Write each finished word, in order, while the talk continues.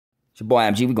It's your boy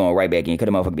IMG. We going right back in. Cut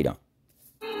the motherfucker beat on.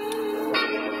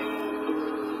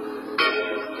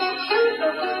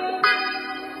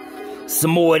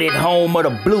 Some more of that home of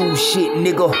the blue shit,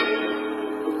 nigga.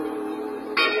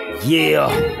 Yeah.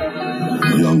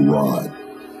 Young Rod.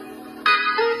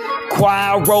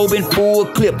 Choir robing full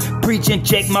clip, preaching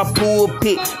check my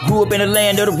pulpit. Grew up in the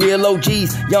land of the real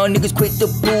OGs. Young niggas quit the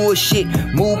bullshit.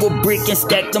 Move a brick and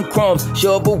stack them crumbs.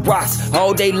 Shovel rocks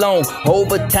all day long.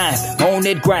 Overtime on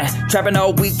that grind. Trapping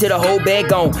all week till the whole bag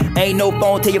gone. Ain't no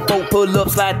phone till your folk pull up,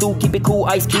 slide through, keep it cool.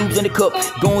 Ice cubes in the cup.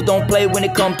 Goons don't play when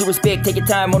it come to respect. Take your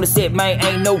time on the set, man.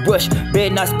 Ain't no rush.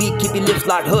 Better not speak, keep your lips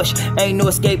locked, hush. Ain't no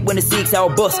escape when the 6 hour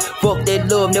bust. Fuck that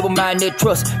love, never mind that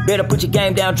trust. Better put your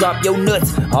game down, drop your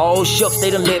nuts. All shucks, they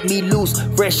done let me loose.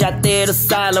 Fresh out there, the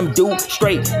asylum, dude.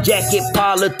 Straight jacket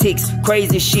politics,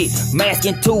 crazy shit.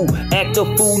 Masking too, act a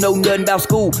fool, know nothing about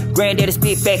school. Granddaddy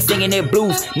spit facts, singing that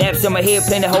blues. Naps in my head,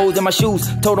 plenty holes in my shoes.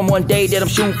 Told him one day that I'm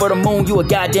shooting for the moon. You a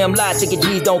goddamn lie, thinking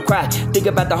G's don't cry. Think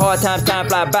about the hard times, time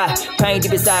fly by. Pain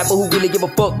deep inside, but who really give a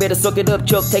fuck? Better suck it up,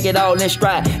 Chuck, take it all in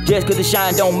stride. Just cause the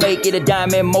shine don't make it a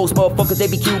diamond. Most motherfuckers, they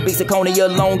be cubic,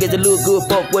 Zirconia long as it look good.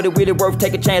 Fuck, what it really worth?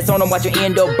 Take a chance on them, watch you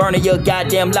end up burning your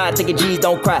goddamn lie. Thinking G's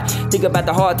don't cry. Think about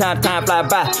the hard times, time fly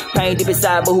by. Pain deep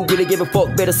inside, but who really give a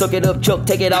fuck? Better suck it up, Chuck,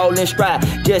 take it all in stride.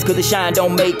 Just cause the shine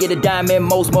don't make it a diamond.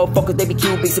 Most motherfuckers, they be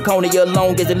cubic, Zirconia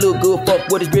long as it look good.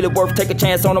 Fuck, what it's really worth? Take a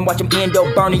chance on them, watch them end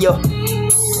up burning you.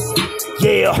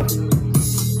 Yeah.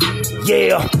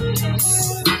 Yeah.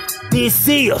 This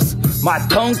is my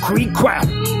concrete crown.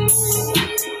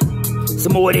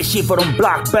 Some more of this shit for them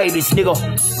block babies, nigga.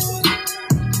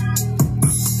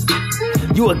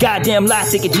 You a goddamn lie,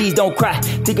 thinking G's don't cry.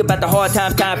 Think about the hard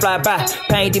times, time fly by.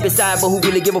 Pain deep inside, but who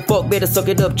really give a fuck? Better suck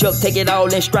it up, Chuck, take it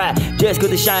all in stride. Just cause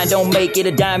the shine don't make it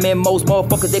a diamond. Most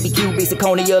motherfuckers, they be cubic,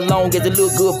 Zirconia long as it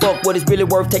look good. Fuck, what it's really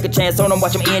worth? Take a chance on them,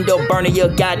 watch them end up burning your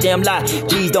goddamn lie.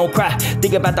 G's don't cry.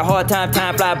 Think about the hard times,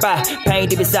 time fly by. Pain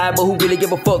deep inside, but who really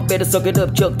give a fuck? Better suck it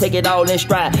up, Chuck, take it all in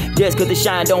stride. Just cause the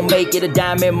shine don't make it a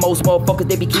diamond. Most motherfuckers,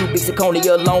 they be cubic,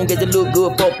 Zirconia long as it look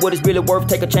good. Fuck, what it's really worth?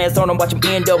 Take a chance on them, watch them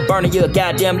end up burning your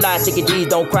goddamn lie. Thinking G's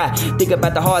don't cry. Think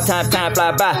about the hard times, time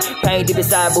fly by. Pain deep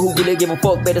inside, but who really give a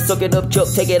fuck? Better suck it up, Chuck,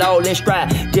 take it all in stride.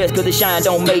 Just cause the shine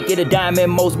don't make it a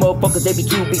diamond. Most motherfuckers, they be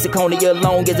cubic, Zirconia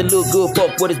long as it look good.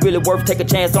 Fuck, what it's really worth? Take a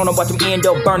chance on them, watch them end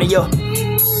up burning you.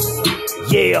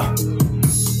 Yeah.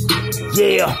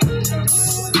 Yeah.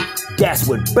 That's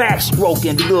what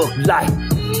backstroking look like.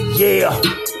 Yeah.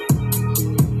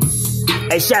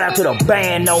 Hey, shout out to the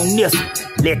band on this.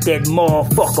 Let that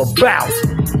motherfucker bounce.